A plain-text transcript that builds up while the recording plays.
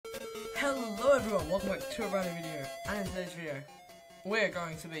Hello everyone, welcome back to a brand new video, and in today's video we're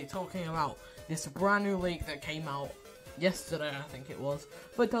going to be talking about this brand new leak that came out yesterday, I think it was,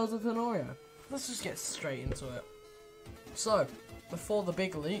 for Tales of Tanorio. Let's just get straight into it. So, before the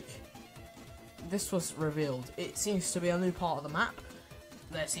big leak, this was revealed. It seems to be a new part of the map.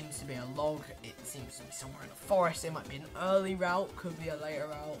 There seems to be a log, it seems to be somewhere in the forest. It might be an early route, could be a later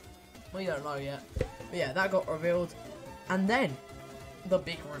route, we don't know yet. But yeah, that got revealed, and then the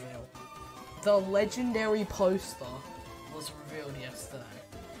big reveal. The legendary poster was revealed yesterday,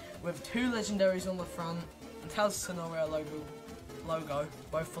 with two legendaries on the front, and Tales of Tanorio logo,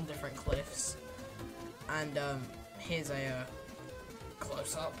 both on different cliffs. And here's a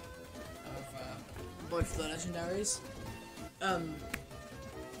close-up of both the legendaries.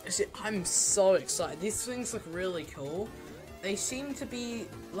 I'm so excited. These things look really cool. They seem to be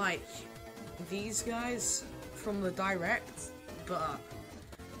like these guys from the direct, but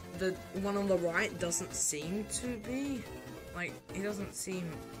the one on the right doesn't seem to be, like, it doesn't seem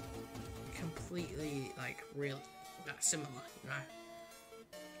completely, like, real, that similar, you know.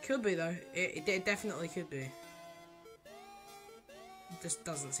 Could be, though. It definitely could be. It just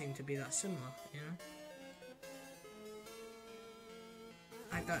doesn't seem to be that similar, you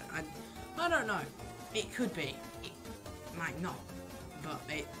know. I don't know. It could be. It might not. But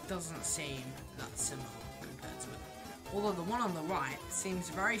it doesn't seem that similar compared to it. Although the one on the right seems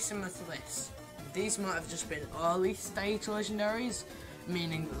very similar to this. These might have just been early stage legendaries,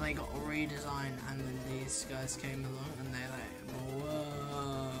 meaning that they got a redesign, and then these guys came along and they're like,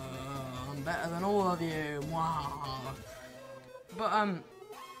 whoa, I'm better than all of you, wow. But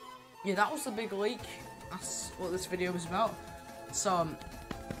yeah, that was the big leak. That's what this video was about. So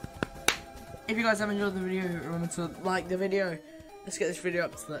if you guys have enjoyed the video, remember to like the video. Let's get this video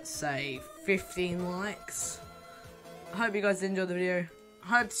up to, let's say, 15 likes. I hope you guys enjoyed the video. I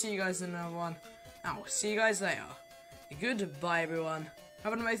hope to see you guys in another one. And I'll see you guys later. Goodbye, everyone.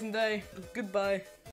 Have an amazing day. Goodbye.